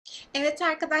Evet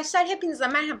arkadaşlar, hepinize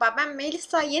merhaba. Ben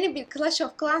Melisa. Yeni bir Clash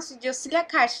of Clans videosuyla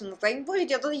karşınızdayım. Bu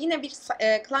videoda yine bir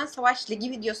Klan Savaş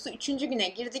Ligi videosu. 3. güne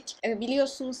girdik.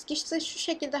 Biliyorsunuz ki işte şu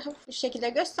şekilde hafif bir şekilde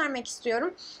göstermek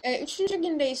istiyorum. 3.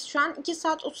 gündeyiz şu an. 2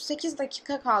 saat 38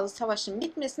 dakika kaldı savaşın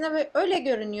bitmesine ve öyle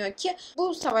görünüyor ki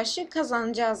bu savaşı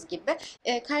kazanacağız gibi.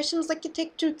 Karşımızdaki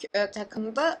tek Türk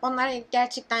takımda onlar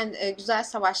gerçekten güzel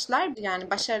savaşlar,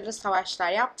 yani başarılı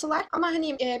savaşlar yaptılar. Ama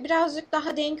hani birazcık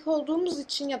daha denk olduğumuz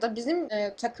için ya da bizim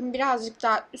takım birazcık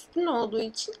daha üstün olduğu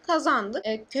için kazandı.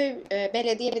 Köy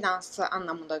belediye binası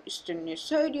anlamında üstünlüğü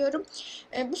söylüyorum.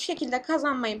 Bu şekilde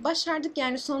kazanmayı başardık.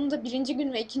 Yani sonunda birinci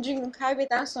gün ve ikinci gün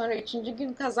kaybeden sonra üçüncü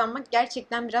gün kazanmak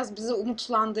gerçekten biraz bizi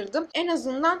umutlandırdı. En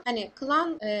azından hani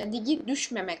klan ligi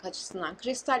düşmemek açısından,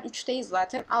 Kristal 3'teyiz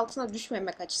zaten, altına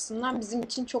düşmemek açısından bizim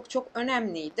için çok çok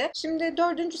önemliydi. Şimdi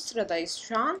 4. sıradayız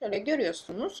şu an. Şöyle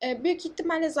görüyorsunuz. Büyük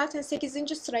ihtimalle zaten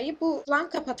 8. sırayı bu klan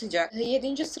kapatacak.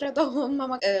 7. sırada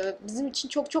olmamak bizim için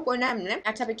çok çok önemli.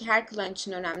 Yani tabii ki her klan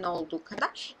için önemli olduğu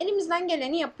kadar. Elimizden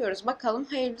geleni yapıyoruz. Bakalım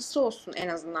hayırlısı olsun en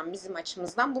azından bizim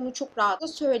açımızdan. Bunu çok rahatla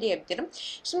söyleyebilirim.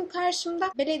 Şimdi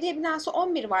karşımda belediye binası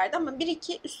 11 vardı ama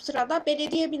 1-2 üst sırada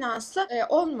belediye binası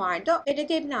 10 vardı.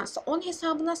 Belediye binası 10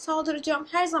 hesabına saldıracağım.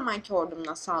 Her zamanki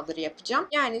ordumla saldırı yapacağım.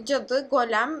 Yani cadı,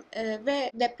 golem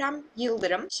ve deprem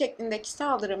yıldırım şeklindeki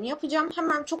saldırımı yapacağım.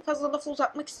 Hemen çok fazla lafı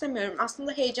uzatmak istemiyorum.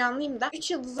 Aslında heyecanlıyım da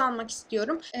 3 yıldız almak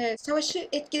istiyorum. Savaşı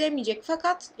etkilemeyecek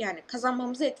fakat yani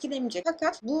kazanmamızı etkilemeyecek.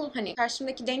 Fakat bu hani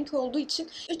karşımdaki denk olduğu için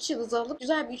 3 yıldız alıp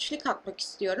güzel bir üçlük atmak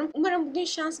istiyorum. Umarım bugün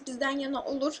şans bizden yana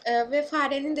olur. Ve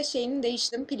farenin de şeyini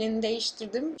değiştirdim. Pilini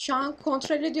değiştirdim. Şu an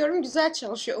kontrol ediyorum. Güzel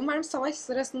çalışıyor. Umarım savaş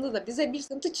sırasında da bize bir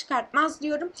sıkıntı çıkartmaz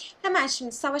diyorum. Hemen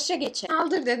şimdi savaşa geçelim.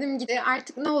 Aldır dedim gidi.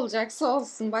 Artık ne olacaksa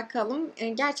olsun bakalım.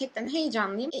 Gerçekten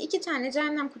heyecanlıyım. 2 tane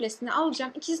cehennem kulesini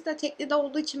alacağım. İkisi de teklide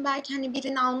olduğu için belki hani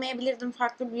birini almayabilirdim.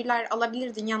 Farklı büyüler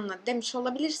alabilirdin yanına demiş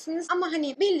olabilirsiniz. Ama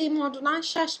hani bildiğim ordudan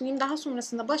şaşmayayım. Daha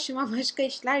sonrasında başıma başka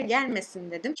işler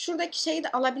gelmesin dedim. Şuradaki şeyi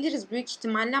de alabiliriz büyük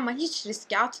ihtimalle ama hiç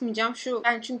riske atmayacağım.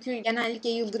 Ben çünkü genellikle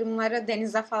yıldırımları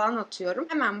denize falan atıyorum.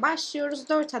 Hemen başlıyoruz.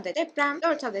 4 adet deprem.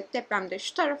 4 adet deprem de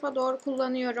şu tarafa doğru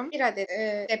kullanıyorum. 1 adet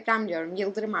deprem diyorum.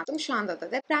 Yıldırım attım. Şu anda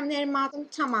da depremlerimi aldım.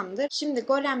 Tamamdır. Şimdi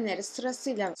golemleri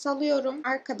sırasıyla salıyorum.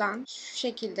 Arkadan şu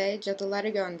şekilde cadıları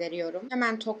gönderiyorum.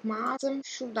 Hemen tokmağı attım.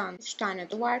 Şuradan 3 tane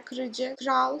duvar kırıcı,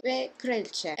 kral ve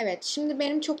kraliçe. Evet, şimdi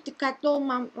benim çok dikkatli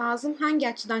olmam lazım. Hangi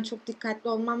açıdan çok dikkatli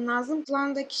olmam lazım?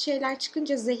 Plandaki şeyler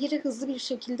çıkınca zehiri hızlı bir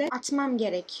şekilde atmam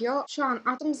gerekiyor. Şu an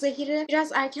attım zehiri.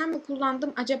 Biraz erken mi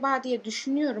kullandım acaba diye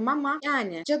düşünüyorum ama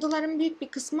yani cadıların büyük bir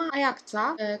kısmı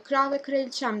ayakta. Kral ve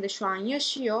kraliçem de şu an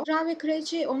yaşıyor. Kral ve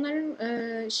kraliçe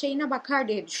onların şeyine bakar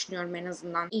diye düşünüyorum en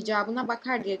azından. İcabına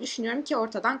bakar diye düşünüyorum ki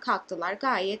ortadan kalktılar.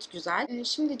 Gayet güzel.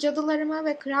 Şimdi cadılarımı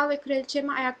ve kral ve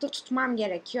kraliçemi ayakta tutmam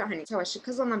gerekiyor. Hani savaşı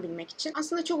kazanabilmek için.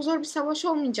 Aslında çok zor bir savaş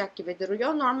olmayacak gibi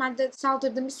duruyor. Normalde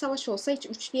saldırdığım bir savaş olsa hiç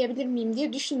üçleyebilir miyim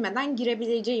diye düşünmeden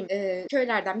girebileceğim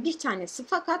köylerden bir tanesi.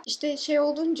 Fakat işte şey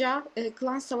olunca,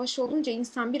 klan savaşı olunca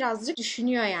insan birazcık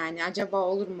düşünüyor yani. Acaba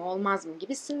olur mu olmaz mı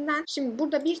gibisinden. Şimdi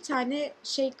burada bir tane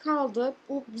şey kaldı.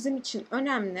 Bu bizim için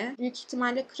önemli. Büyük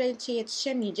ihtimalle kraliçe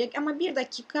yetişemeyecek ama 1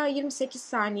 dakika 28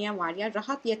 saniye var ya.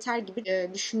 Rahat yeter gibi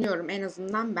düşünüyorum en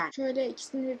azından ben. Şöyle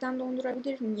ikisini birden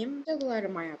dondurabilir miyim?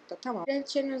 Cadılarım ayakta. Tamam.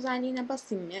 Kraliçenin özelliğine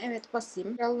basayım mı? Evet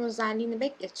basayım. Kralın özelliğini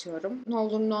bekletiyorum. Ne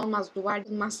olur ne olmaz duvar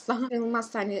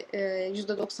kırılmazsa hani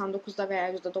 %99'da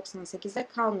veya %98'de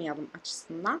kalmayalım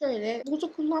açısından. Şöyle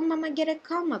buzu kullanmama gerek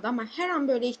kalmadı ama her an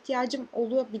böyle ihtiyacım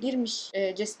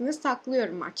olabilirmişcesine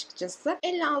saklıyorum açıkçası.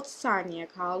 56 saniye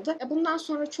kaldı. Bundan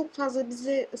sonra çok fazla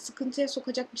bizi sıkıntıya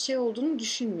sokacak bir şey olduğunu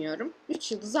düşünmüyorum.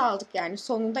 3 yıldızı aldık yani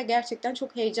sonunda gerçekten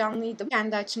çok heyecanlıydım.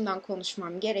 Kendi açımdan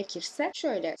konuşmam gerekirse.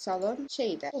 Şöyle salon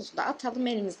şeyi de buzu da atalım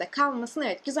elimizde kalmasın.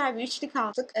 Evet güzel bir üçlük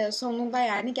aldık. Sonunda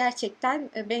yani gerçekten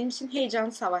benim için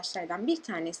heyecanlı savaşlardan bir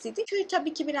tanesiydi. Köy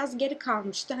tabii ki biraz geri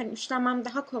kalmıştı. Hani üçlemem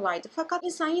daha kolaydı. Fakat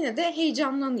insan yine de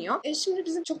heyecanlanıyor. Şimdi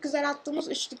bizim çok güzel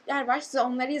attığımız üçlükler var. Size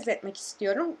onları izletmek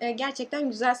istiyorum. Gerçekten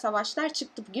güzel savaşlar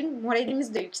çıktı bugün.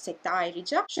 Moralimiz de yüksekti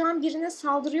ayrıca. Şu an birine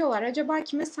saldırıyorlar. Acaba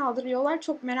kime saldırıyorlar?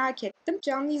 Çok merak ettim.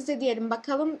 Canlı izle diyelim.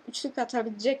 Bakalım üçlük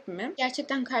atabilecek mi?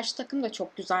 Gerçekten karşı takım da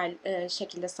çok güzel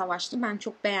şekilde savaştı. Ben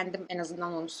çok beğendim. En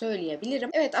azından onu söyleyebilirim.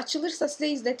 Evet açılırsa size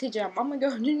izleteceğim ama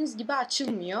gördüğünüz gibi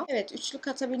açılmıyor. Evet üçlük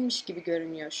atabilmiş gibi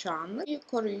görünüyor şu anlık. Büyük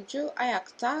koruyucu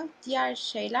ayakta. Diğer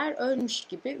şeyler ölmüş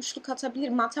gibi. Üçlük atabilir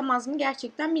mi atamaz mı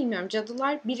gerçekten bilmiyorum.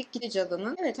 Cadılar birik gidi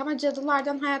cadının. Evet ama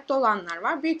cadılardan hayatta olanlar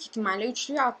var. Büyük ihtimalle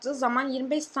üçlüyü attığı zaman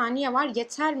 25 saniye var.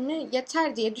 Yeter mi?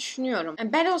 Yeter diye düşünüyorum.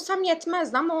 Yani ben olsam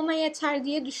yetmezdi ama ona yeter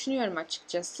diye düşünüyorum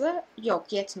açıkçası.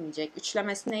 Yok yetmeyecek.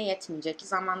 Üçlemesine yetmeyecek.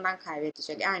 Zamandan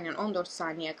kaybedecek. Aynen 14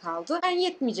 saniye kaldı. kaldı. Ben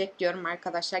yetmeyecek diyorum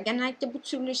arkadaşlar. Genellikle bu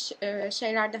türlü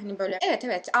şeylerde hani böyle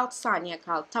evet 6 saniye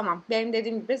kaldı. Tamam. Benim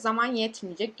dediğim gibi zaman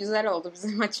yetmeyecek. Güzel oldu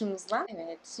bizim açımızdan.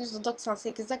 Evet.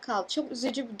 %98'de kaldı. Çok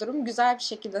üzücü bir durum. Güzel bir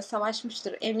şekilde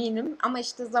savaşmıştır eminim. Ama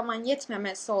işte zaman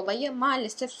yetmemesi olayı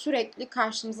maalesef sürekli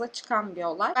karşımıza çıkan bir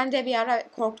olay. Ben de bir ara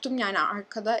korktum yani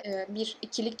arkada bir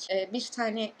ikilik bir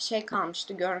tane şey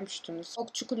kalmıştı, görmüştünüz.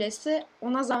 Okçu Kulesi,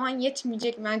 ona zaman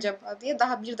yetmeyecek mi acaba diye,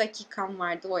 daha bir dakikam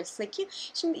vardı oysa ki.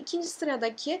 Şimdi ikinci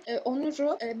sıradaki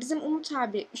Onur'u bizim Umut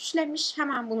abi üçlemiş.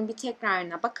 Hemen bunun bir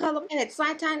tekrarına bakalım. Evet,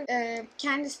 zaten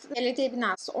kendisi belediye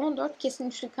binası 14 kesin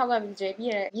üçlük alabileceği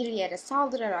bir yere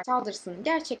saldırarak saldırısını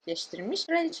gerçekleştirmiş.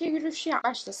 Kraliçe yürüyüşü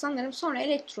başta sanırım, sonra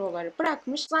elektroları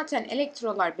bırakmış. Zaten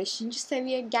elektrolar 5.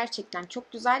 seviye, gerçekten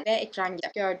çok güzel ve ekran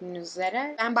gördüğünüz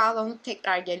üzere. Ben bağlanıp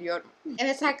tekrar geliyorum.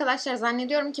 Evet arkadaşlar,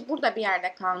 zannediyorum ki burada bir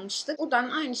yerde kalmıştık. Buradan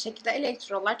aynı şekilde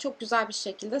elektrolar çok güzel bir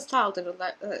şekilde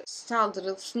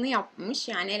saldırısını yapmış.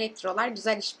 Yani elektrolar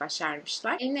güzel iş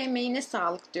başarmışlar. Eline emeğine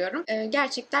sağlık diyorum.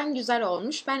 Gerçekten güzel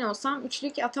olmuş. Ben olsam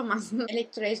üçlük atamazdım.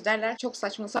 Elektro ejderler çok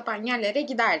saçma sapan yerlere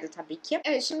giderdi tabii ki.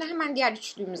 Evet, şimdi hemen diğer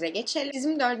üçlüğümüze geçelim.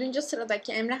 Bizim 4.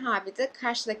 sıradaki Emre abi de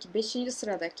karşıdaki 5.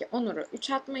 sıradaki Onur'u 3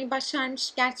 atmayı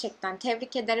başarmış. Gerçekten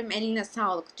tebrik ederim. Eline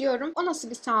sağlık diyorum. O nasıl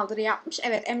bir saldırı yapmış?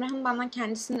 Evet, Emrah'ın bana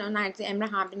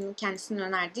Emrah abinin kendisinin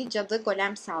önerdiği cadı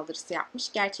golem saldırısı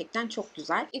yapmış. Gerçekten çok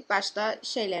güzel. İlk başta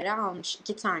şeyleri almış,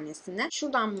 2 tanesini.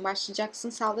 Şuradan mı başlayacaksın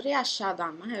saldırıya,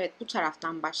 aşağıdan mı? Evet, bu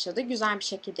taraftan başladı. Güzel bir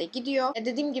şekilde gidiyor.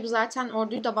 Dediğim gibi zaten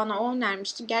orduyu da bana o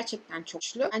önermişti. Gerçekten çok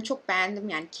güçlü. Ben çok beğendim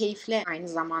yani, keyifli aynı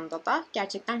zamanda da.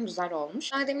 Gerçekten güzel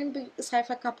olmuş. Daha demin bir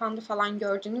sayfa kapandı falan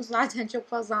gördünüz. Zaten çok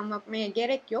fazla anlatmaya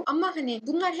gerek yok. Ama hani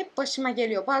bunlar hep başıma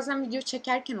geliyor. Bazen video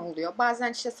çekerken oluyor.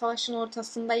 Bazen işte savaşın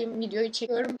ortasındayım, videoyu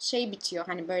çekiyorum, şey bitiyor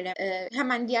hani böyle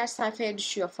hemen diğer sayfaya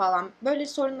düşüyor falan. Böyle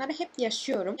sorunları hep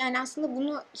yaşıyorum. Yani aslında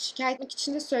bunu şikayet etmek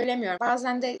için de söylemiyorum.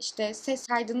 Bazen de işte ses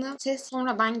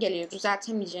sonradan geliyor.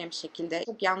 Düzeltemeyeceğim şekilde,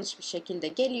 çok yanlış bir şekilde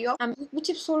geliyor. Yani bu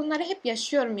tip sorunları hep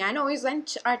yaşıyorum yani. O yüzden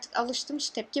hiç artık alıştım, hiç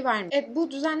tepki vermiyorum.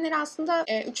 Bu düzenleri aslında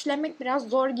üçlemek biraz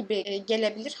zor gibi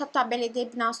gelebilir. Hatta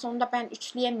belediye binasında ben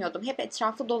üçleyemiyordum. Hep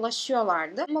etrafı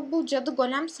dolaşıyorlardı. Ama bu cadı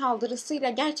golem saldırısıyla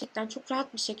gerçekten çok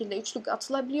rahat bir şekilde üçlük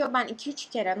atılabiliyor. Ben 2-3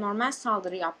 kere normal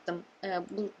saldırı yaptım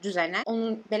bu düzene.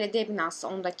 Onun belediye binası,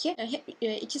 ondaki.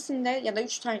 İkisinde ya da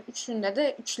üçünde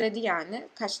de üçledi yani.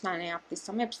 Kaç tane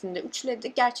yaptıysam hepsinde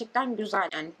üçledi. Gerçekten güzel.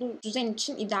 Yani bu düzen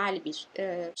için ideal bir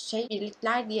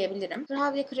birlikler diyebilirim.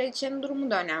 Kral ve kraliçenin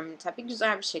durumu da önemli tabii.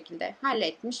 Güzel bir şekilde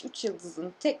halletmiş. 3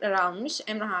 yıldızını tekrar almış.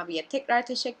 Emrah abiye tekrar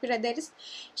teşekkür ederiz.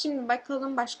 Şimdi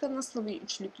bakalım başka nasıl bir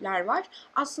üçlükler var.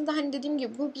 Aslında hani dediğim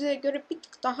gibi bu bize göre bir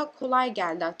tık daha kolay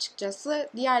geldi açıkçası.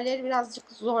 Diğerleri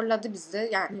birazcık zorladı bizi.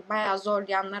 Yani bayağı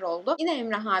zorlayanlar oldu. Yine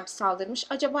Emrah abi saldırmış.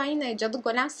 Acaba yine cadı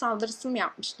golem saldırısı mı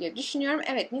yapmış diye düşünüyorum.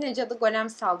 Evet, yine cadı golem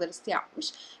saldırısı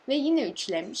yapmış. Ve yine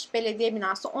üçlemiş. Belediye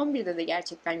binası 11'de de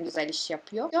gerçekten güzel iş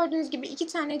yapıyor. Gördüğünüz gibi 2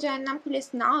 tane cehennem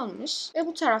kulesini almış. Ve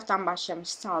bu taraftan başlamış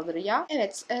saldırıya.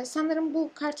 Evet, sanırım bu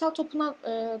kartal topuna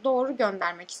doğru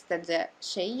göndermek istedi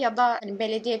şeyi. Ya da hani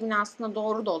belediye binasına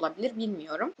doğru da olabilir,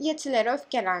 bilmiyorum. Yetileri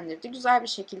öfkelendirdi. Güzel bir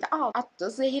şekilde attı.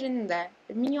 Zehirini de.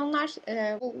 Minyonlar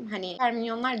bu hani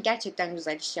minyonlar gerçekten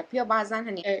güzel iş yapıyor. Bazen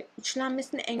hani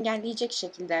üçlenmesini engelleyecek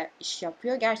şekilde iş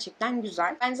yapıyor. Gerçekten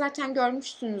güzel. Ben zaten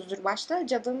görmüşsünüzdür başta.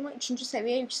 Cadımı 3.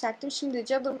 seviyeye yükselttim. Şimdi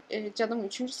cadımı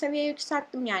 3. seviyeye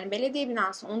yükselttim. Yani belediye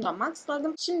binası, onu da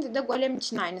maxladım. Şimdi de golem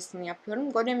için aynısını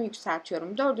yapıyorum. Golemi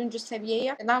yükseltiyorum 4.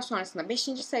 seviyeye. Daha sonrasında 5.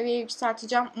 seviyeye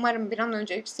yükselteceğim. Umarım bir an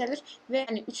önce yükselir ve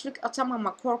hani üçlük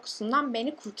atamama korkusundan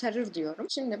beni kurtarır diyorum.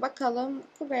 Şimdi bakalım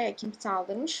buraya kim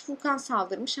saldırmış? Furkan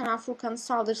saldırmış. Hemen Furkan'ın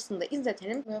saldırısını da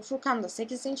izletelim. Furkan da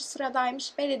 8.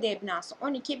 sıradaymış. Belediye binası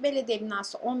 12, belediye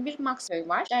binası 11 max köy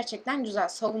var. Gerçekten güzel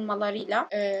savunmalarıyla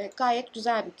gayet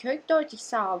güzel bir köy.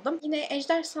 4x'i aldım. Yine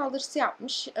ejder saldırısı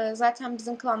yapmış. Zaten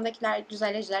bizim klandakiler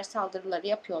güzel ejder saldırıları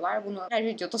yapıyorlar. Bunu her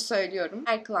videoda söylüyorum.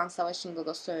 Her klan savaşında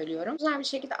da söylüyorum. Güzel bir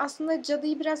şekilde aslında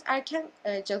cadıyı biraz erken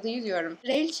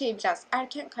Kraliçeyi biraz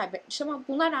erken kaybetmiş ama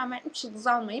buna rağmen 3 yıldız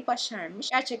almayı başarmış.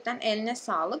 Gerçekten eline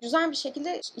sağlık. Güzel bir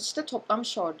şekilde işte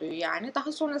toplamış orduyu yani.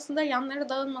 Daha sonrasında yanlara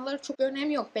dağılmaları çok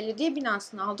önemi yok. Belediye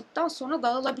binasını aldıktan sonra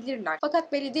dağılabilirler.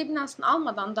 Fakat belediye binasını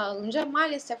almadan dağılınca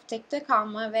maalesef tekte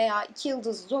kalma veya 2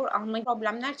 yıldız zor alma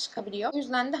problemler çıkabiliyor. O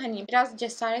yüzden de hani biraz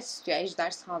cesaret istiyor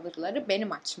ejder saldırıları,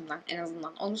 benim açımdan en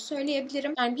azından onu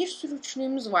söyleyebilirim. Yani bir sürü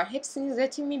üçlüğümüz var. Hepsini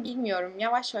izleteyim mi bilmiyorum.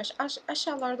 Yavaş yavaş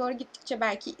aşağılara doğru gittikçe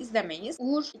belki izlemeyiz.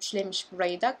 Uğur üçlemiş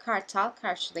burayı da. Kartal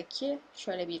karşıdaki.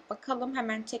 Şöyle bir bakalım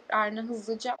hemen tekrarına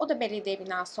hızlıca. O da belediye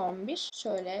binası 11. yapmış.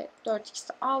 Şöyle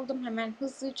 4x'i aldım hemen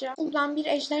hızlıca. Buradan bir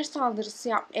ejder saldırısı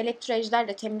yapmış. Elektro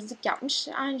ejderle temizlik yapmış.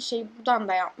 Aynı şeyi buradan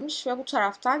da yapmış ve bu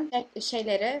taraftan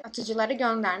atıcıları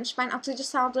göndermiş. Ben atıcı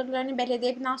saldırılarını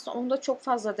belediye binası onda çok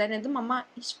fazla denedim ama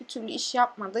hiçbir türlü iş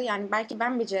yapmadı. Yani belki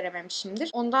ben becerememişimdir.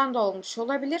 Ondan da olmuş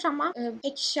olabilir ama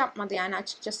pek iş yapmadı yani,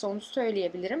 açıkçası onu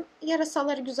söyleyebilirim.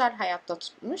 Yarasaları güzel hayatta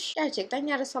tutmuş. Gerçekten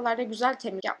yarasalarda güzel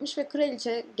temizlik yapmış ve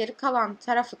kraliçe geri kalan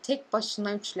tarafı tek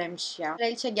başına üçlemiş ya.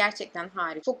 Kraliçe gerçekten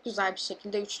harika. Çok güzel bir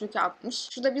şekilde üçlük atmış.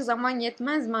 Şurada bir zaman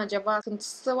yetmez mi acaba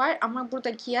sıkıntısı var ama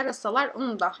buradaki yarasalar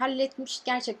onu da halletmiş.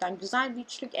 Gerçekten güzel bir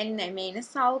üçlük. Eline emeğine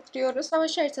sağlık diyoruz.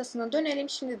 Savaş haritasına dönelim.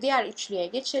 Şimdi diğer üçlüye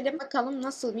geçelim. Bakalım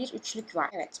nasıl bir üçlük var.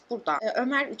 Evet, burada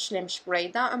Ömer üçlemiş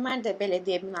burayı da. Ömer de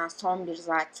belediye binası 11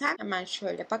 zaten. Hemen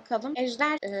şöyle bakalım.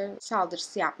 Ejder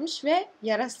saldırısı yapmış ve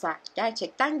yarasa.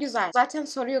 Gerçekten güzel. Zaten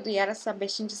soruyordu yarasa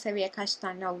 5. seviye kaç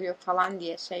tane alıyor falan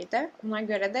diye şeyde. Ona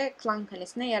göre de Klan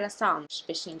Kalesi'ne yarasa almış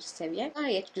 5. seviye.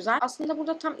 Gayet güzel. Aslında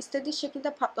burada tam istediği şekilde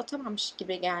patlatamamış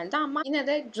gibi geldi ama yine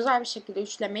de güzel bir şekilde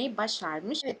üçlemeyi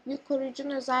başarmış. Evet, büyük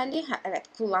koruyucunun özelliği evet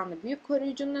kullandı. Büyük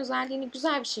koruyucunun özelliğini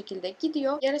güzel bir şekilde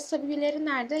gidiyor. Yarasa büyüleri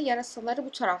nerede? Yarasaları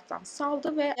bu taraftan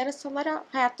saldı ve yarasalara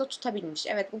hayatta tutabilmiş.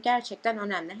 Evet, bu gerçekten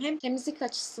önemli. Hem temizlik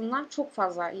açısından çok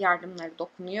fazla yardımları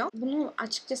dokunuyor. Bunu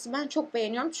açıkçası ben çok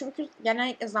beğeniyorum çünkü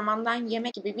genellikle zamandan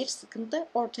yemek gibi bir sıkıntı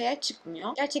ortaya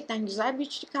çıkmıyor. Gerçekten güzel bir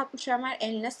üçlük atmış Ömer.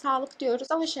 Eline sağlık diyoruz.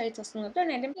 Savaş haritasına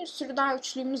dönelim. Bir sürü daha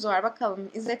üçlüğümüz var.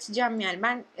 Bakalım izleteceğim yani.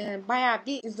 Ben bayağı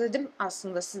bir izledim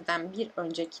aslında sizden bir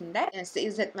öncekinde. Yani size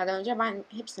izletmeden önce ben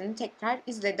hepsini tekrar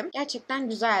izledim. Gerçekten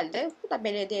güzeldi. Bu da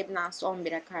belediye binası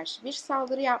 11'e karşı bir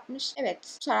saldırı yapmış. Evet,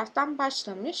 bu taraftan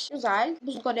başlamış. Güzel.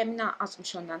 Buz golemini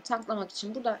atmış önden tanklamak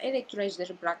için. Buradan elektro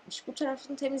ejderi bırakmış. Bu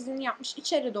tarafın temizliğini yapmış.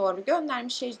 İçeri doğru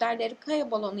göndermiş ejderleri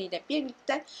kaya balonu ile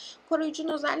birlikte.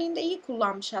 Koruyucunun özelliğini de iyi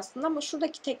kullanmış aslında ama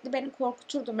şuradaki tekli beni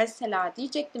korkuturdu. Mesela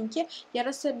diyecektim ki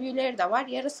yarasa büyüleri de var.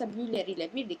 Yarasa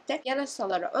büyüleriyle birlikte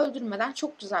yarasaları öldürmeden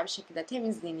çok güzel bir şekilde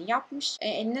temizliğini yapmış.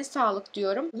 Eline sağlık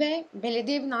diyorum ve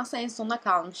belediye binası en sona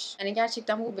kalmış. Yani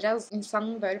gerçekten bu biraz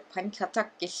insanın böyle panik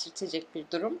atak geçirtecek bir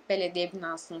durum. Belediye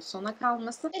binasının sona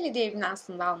kalması. Belediye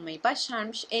binasını da almayı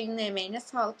başarmış. Eline emeğine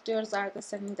sağlık diyoruz Arda,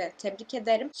 seni de tebrik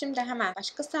ederim. Şimdi hemen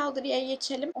başka saldırıya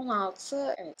geçelim.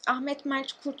 16. Evet. Ahmet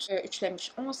Mert Kurt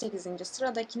üçlemiş 18.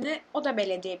 sıradakine. O da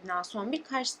belediye binası 11.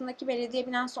 Karşısındaki belediye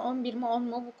binası 11 mi 10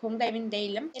 mu bu konuda emin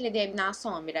değilim. Belediye binası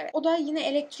 11 evet. O da yine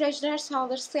elektro ejder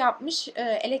saldırısı yapmış.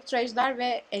 Elektro ejder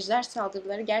ve ejder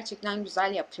saldırıları gerçekten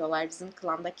güzel yapıyorlar bizim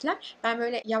klandakiler. Ben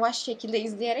böyle yavaş şekilde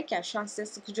izleyerek, yani şu an size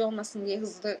sıkıcı olmasın diye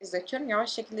hızlı izletiyorum.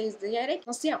 Yavaş şekilde izleyerek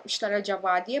nasıl yapmışlar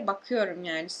acaba diye bakıyorum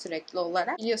yani sürekli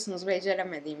olarak. Biliyorsunuz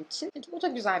beceremediğim için. Bu da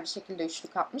güzel bir şekilde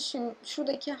üçlük atmış. Şimdi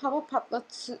şuradaki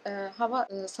hava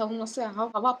savunması ve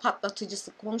hava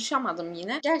patlatıcısı, konuşamadım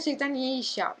yine. Gerçekten iyi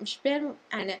iş yapmış. Benim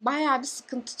yani bayağı bir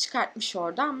sıkıntı çıkartmış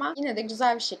orada ama yine de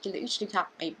güzel bir şekilde üçlük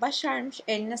atmayı başarmış.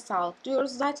 Eline sağlık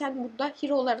diyoruz. Zaten burada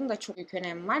hero'ların da çok büyük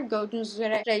önemi var. Gördüğünüz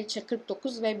üzere kraliçe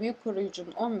 49 ve büyük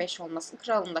koruyucunun 15 olması,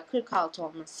 kralın da 46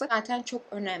 olması zaten çok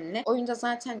önemli. Oyunda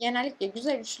zaten genellikle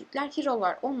güzel üçlükler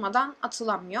hero'lar olmadan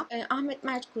atılamıyor. Ahmet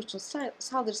Mert Kurt'un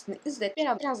saldırısını izlet.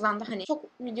 Birazdan da hani çok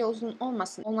video uzun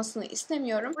olmasını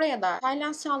istemiyorum. Buraya da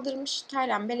Taylan saldırmış.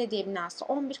 Taylan belediye binası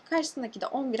 11. Karşısındaki de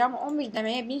 11 ama 11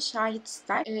 demeye 1000 şahit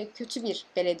ister. Kötü bir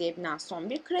belediye binası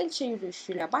 11. Kraliçe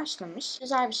yürüyüşüyle başlamış.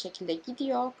 Güzel bir şekilde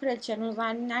gidiyor. Kraliçenin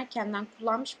özelliğini erkenden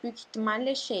kullanmış. Büyük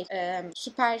ihtimalle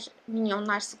süper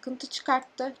minyonlar sıkıntı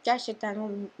çıkarttı. Gerçekten o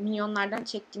minyonlardan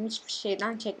çektiğim hiçbir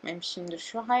şeyden çekmemişimdir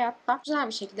şu hayatta. Güzel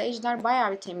bir şekilde ejder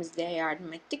bayağı bir temizliğe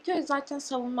yardım etti. Köy zaten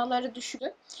savunmaları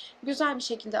düşürdü. Güzel bir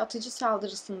şekilde atıcı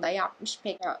saldırısını da yapmış.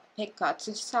 Pekka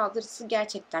atıcı saldırısı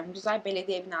gerçekten güzel.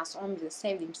 Belediye binası 11'de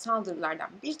sevdiğim saldırılardan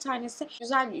bir tanesi.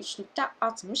 Güzel bir üçlükte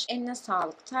atmış. Eline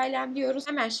sağlık Taylan diyoruz.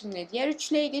 Hemen şimdi diğer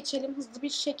üçlüye geçelim hızlı bir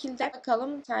şekilde.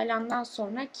 Bakalım Taylan'dan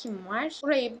sonra kim var?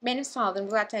 Burayı benim saldırım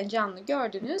zaten canlı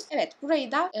gördünüz. Evet,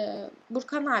 burayı da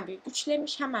Burkan abi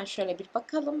üçlemiş. Hemen şöyle bir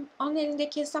bakalım. Onun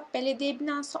elindeki hesap belediye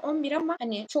binası 11 ama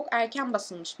hani çok erken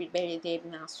basılmış bir belediye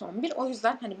binası 11. O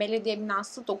yüzden hani belediye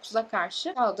binası 9'a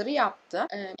karşı saldırı yaptı.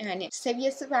 Yani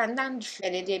seviyesi benden düşük.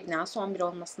 Belediye binası 11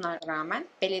 olmasına rağmen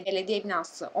belediye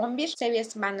binası 11,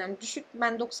 seviyesi benden düşük.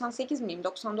 Ben 98 miyim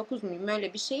 99 muyum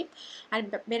öyle bir şeyim. Hani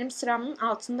benim sıramın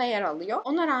altında yer alıyor.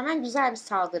 Ona rağmen güzel bir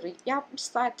saldırı yapmış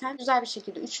zaten. Güzel bir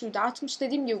şekilde üçlüyü de atmış.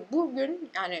 Dediğim gibi bugün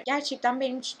yani gerçekten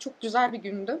benim için çok güzel bir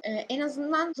gündü. En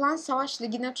azından Klan Savaş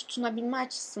Ligi'ne tutunabilme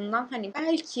açısından hani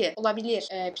belki olabilir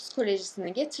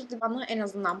psikolojisini getirdi bana, en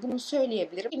azından bunu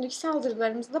söyleyebilirim. Şimdiki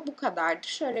saldırılarımız da bu kadardı.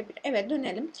 Şöyle bir eve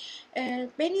dönelim.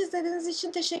 Beni izlediğiniz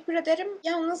için teşekkür ederim.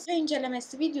 Yalnız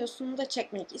incelemesi videosunu da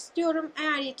çekmek istiyorum.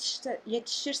 Eğer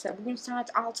yetişirse bugün saat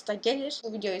 6'da gelir.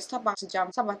 Bu videoyu sabah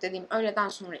atacağım. Sabah dediğim öğleden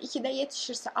sonra 2'de,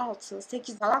 yetişirse 6,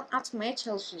 8 falan atmaya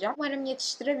çalışacağım. Umarım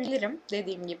yetiştirebilirim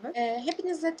dediğim gibi.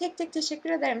 Hepinize tek tek teşekkür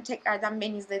ederim tekrardan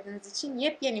beni izlediğiniz için.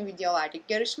 Yepyeni videolarda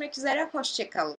görüşmek üzere. Hoşça kalın.